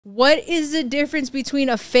What is the difference between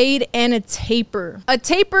a fade and a taper? A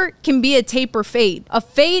taper can be a taper fade. A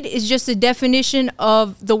fade is just a definition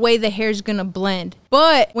of the way the hair is gonna blend.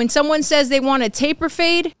 But when someone says they want a taper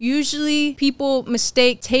fade, usually people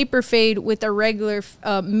mistake taper fade with a regular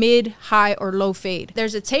mid, high, or low fade.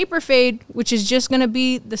 There's a taper fade, which is just gonna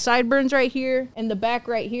be the sideburns right here and the back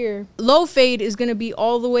right here. Low fade is gonna be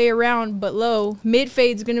all the way around but low. Mid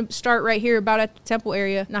fade is gonna start right here about at the temple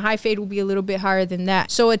area, and a high fade will be a little bit higher than that.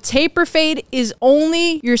 So a taper fade is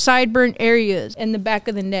only your sideburn areas and the back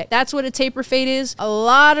of the neck. That's what a taper fade is. A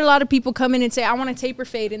lot of people come in and say, I want a taper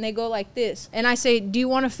fade, and they go like this. And I say, do you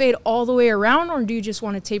want to fade all the way around, or do you just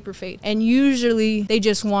want a taper fade? And usually they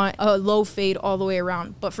just want a low fade all the way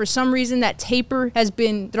around. But for some reason that taper has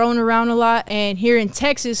been thrown around a lot, and here in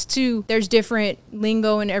Texas too, there's different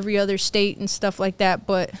lingo in every other state and stuff like that.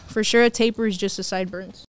 But for sure a taper is just a sideburns.